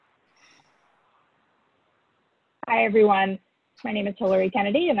Hi, everyone. My name is Hillary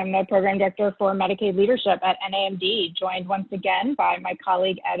Kennedy, and I'm the Program Director for Medicaid Leadership at NAMD, joined once again by my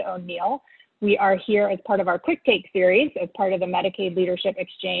colleague, Ed O'Neill. We are here as part of our Quick Take series, as part of the Medicaid Leadership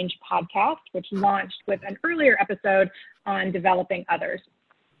Exchange podcast, which launched with an earlier episode on developing others.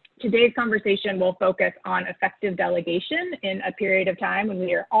 Today's conversation will focus on effective delegation in a period of time when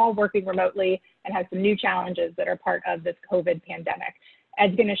we are all working remotely and have some new challenges that are part of this COVID pandemic.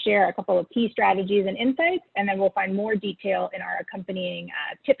 Ed's going to share a couple of key strategies and insights, and then we'll find more detail in our accompanying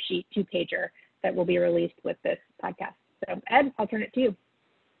tip sheet 2-pager that will be released with this podcast. So Ed, I'll turn it to you.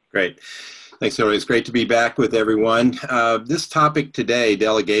 Great. Thanks, Hillary. It's great to be back with everyone. This topic today,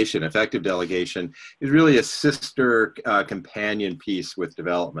 delegation, effective delegation, is really a sister companion piece with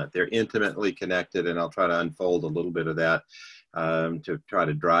development. They're intimately connected, and I'll try to unfold a little bit of that to try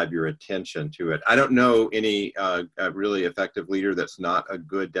to drive your attention to it. I don't know any really effective leader that's not a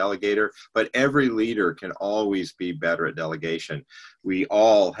good delegator, but every leader can always be better at delegation. We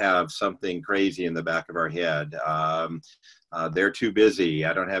all have something crazy in the back of our head. They're too busy.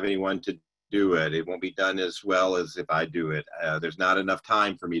 I don't have anyone to do it. It won't be done as well as if I do it. There's not enough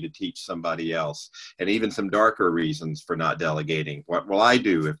time for me to teach somebody else. And even some darker reasons for not delegating. What will I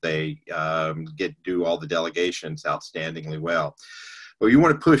do if they do all the delegations outstandingly well? Well, you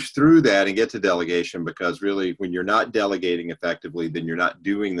want to push through that and get to delegation, because really when you're not delegating effectively, then you're not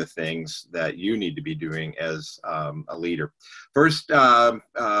doing the things that you need to be doing as a leader. First,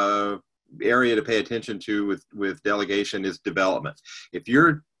 area to pay attention to with delegation is development. If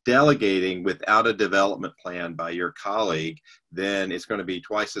you're delegating without a development plan by your colleague, then it's going to be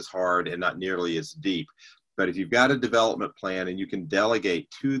twice as hard and not nearly as deep. But if you've got a development plan and you can delegate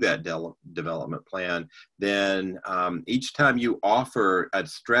to that development plan, then each time you offer a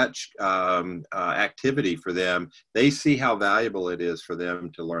stretch activity for them, they see how valuable it is for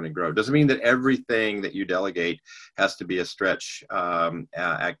them to learn and grow. Doesn't mean that everything that you delegate has to be a stretch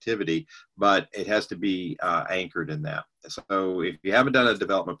activity, but it has to be anchored in that. So if you haven't done a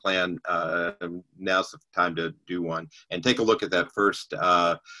development plan, now's the time to do one, and take a look at that first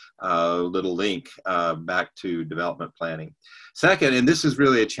little link back to development planning. Second, and this is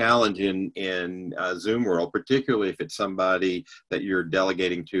really a challenge in Zoom world, particularly if it's somebody that you're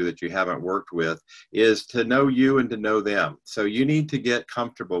delegating to that you haven't worked with, is to know you and to know them. So you need to get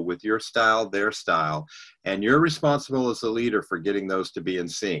comfortable with your style, their style, and you're responsible as a leader for getting those to be in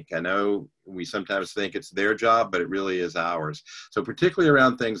sync. I know we sometimes think it's their job, but it really is ours. So particularly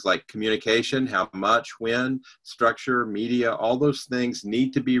around things like communication, how much, when, structure, media, all those things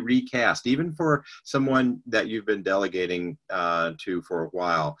need to be recast, even for someone that you've been delegating to for a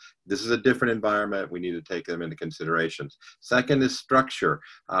while. This is a different environment. We need to take them into considerations. Second is structure.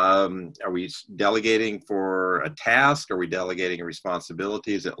 Are we delegating for a task? Are we delegating a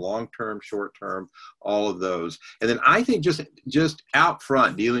responsibility? Is it long-term, short-term? All of those. And then I think just out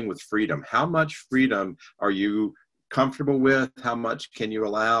front, dealing with freedom. How much freedom are you comfortable with? How much can you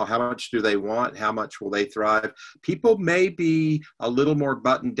allow? How much do they want? How much will they thrive? People may be a little more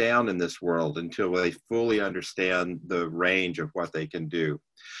buttoned down in this world until they fully understand the range of what they can do.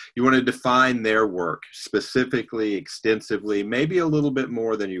 You want to define their work specifically, extensively, maybe a little bit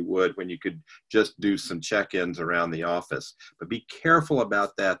more than you would when you could just do some check-ins around the office. But be careful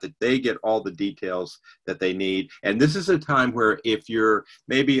about that they get all the details that they need. And this is a time where if you're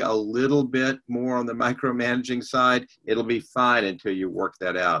maybe a little bit more on the micromanaging side, it'll be fine until you work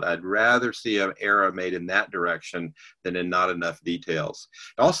that out. I'd rather see an error made in that direction than in not enough details.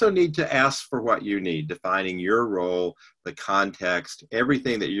 You also need to ask for what you need, defining your role, the context,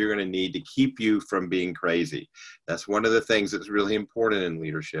 everything that you're going to need to keep you from being crazy. That's one of the things that's really important in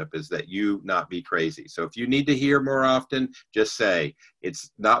leadership, is that you not be crazy. So if you need to hear more often, just say,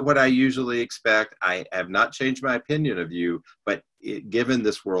 it's not what I usually expect. I have not changed my opinion of you, but given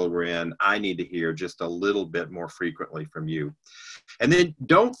this world we're in, I need to hear just a little bit more frequently from you. And then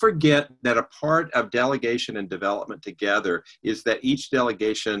don't forget that a part of delegation and development together is that each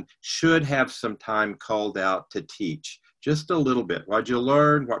delegation should have some time called out to teach. Just a little bit. What'd you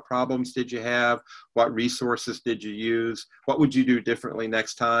learn? What problems did you have? What resources did you use? What would you do differently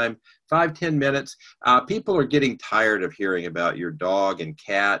next time? 5-10 minutes. People are getting tired of hearing about your dog and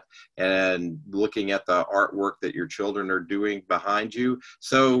cat and looking at the artwork that your children are doing behind you.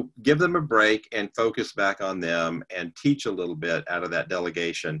 So give them a break and focus back on them and teach a little bit out of that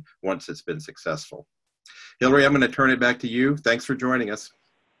delegation once it's been successful. Hillary, I'm going to turn it back to you. Thanks for joining us.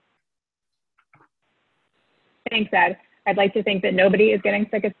 Thanks, Ed. I'd like to think that nobody is getting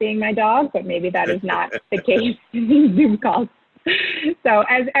sick of seeing my dog, but maybe that is not the case in these Zoom calls. So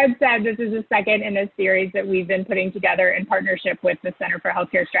as Ed said, this is the second in a series that we've been putting together in partnership with the Center for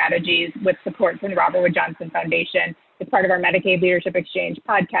Healthcare Strategies with support from the Robert Wood Johnson Foundation. It's part of our Medicaid Leadership Exchange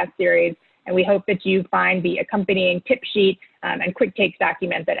podcast series. And we hope that you find the accompanying tip sheet and quick takes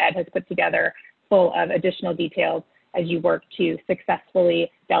document that Ed has put together full of additional details as you work to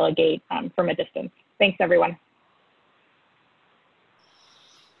successfully delegate from a distance. Thanks, everyone.